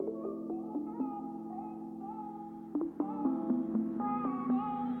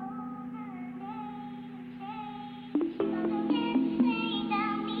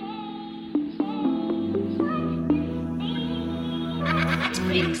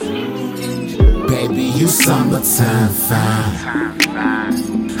Baby, you summertime fine.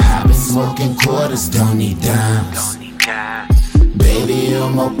 I've been smoking quarters, don't need dimes. Baby, you're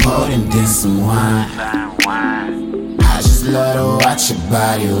more potent than some wine. I just love to watch your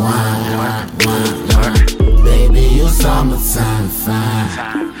body wine. Baby, you summertime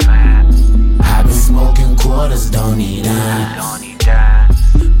fine. I've been smoking quarters, don't need dimes.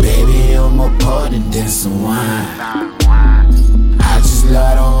 Baby, you're more potent than some wine. I just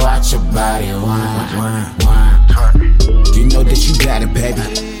love to watch your body wine. You know that you got it, baby.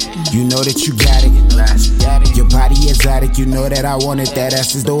 You know that you got it. Your body exotic, you know that I want it. That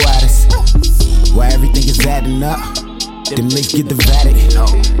ass is the widest. Why everything is adding up, then let's get the Vatic.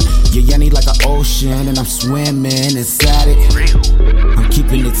 Yeah, I need like an ocean, and I'm swimming inside it. I'm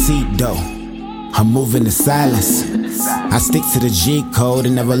keeping it T though, I'm moving in silence. I stick to the G code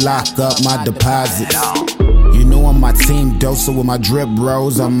and never lock up my deposits. You know I'm my team though, so with my drip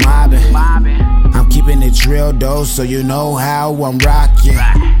bros I'm mobbing. I'm keeping it trill though, so you know how I'm rocking.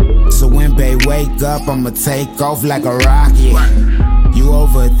 So when bae wake up, I'ma take off like a rocket. You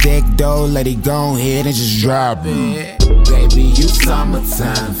over thick though, let it go ahead and just drop it. Baby, you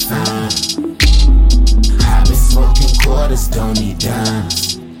summertime fine. I've been smoking quarters, don't need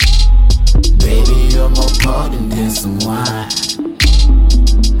dimes. Baby, you're more potent than some wine.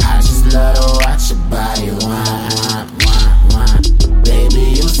 I just love to watch your body wine. Baby,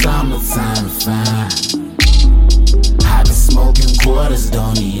 you summertime fine. I've been smoking quarters,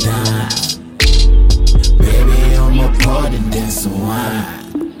 don't need dimes. Baby, you're more potent than some wine.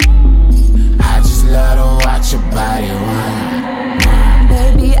 I just love to watch your body wine.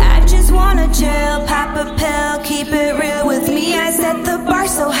 Baby, I just wanna chill, pop a pill, keep it real with me. I set the bar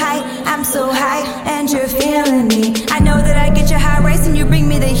so high, I'm so high, and you're feeling me. I know that I get your high racing, you bring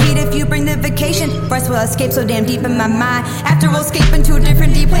me the heat if you bring the vacation. First we'll escape so damn deep in my mind. After we'll escape into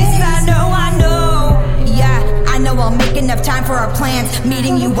different deep places. I know, yeah, I know I'll make enough time for our plans.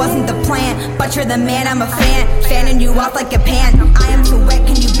 Meeting you wasn't the plan, but you're the man, I'm a fan. Fanning you off like a pan. I am so wet,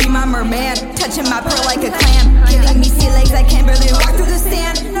 can you be my merman? Touching my pearl like a clam. Giving me sea legs, I can't barely walk through the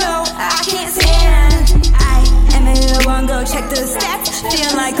sand. No, I can't stand. I am in the one, go check the stats.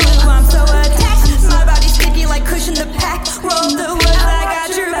 Feeling like glue, I'm so attached. My body's sticky like cushion the pack. Roll the woods, I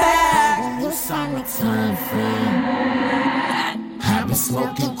got your back. Summertime fine. I've been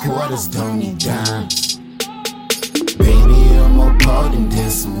smoking quarters, don't need dimes. Baby, you're more potent than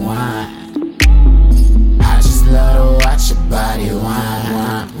some wine. I just love to watch your body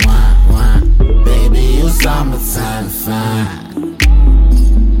wine. Baby, you summertime fine.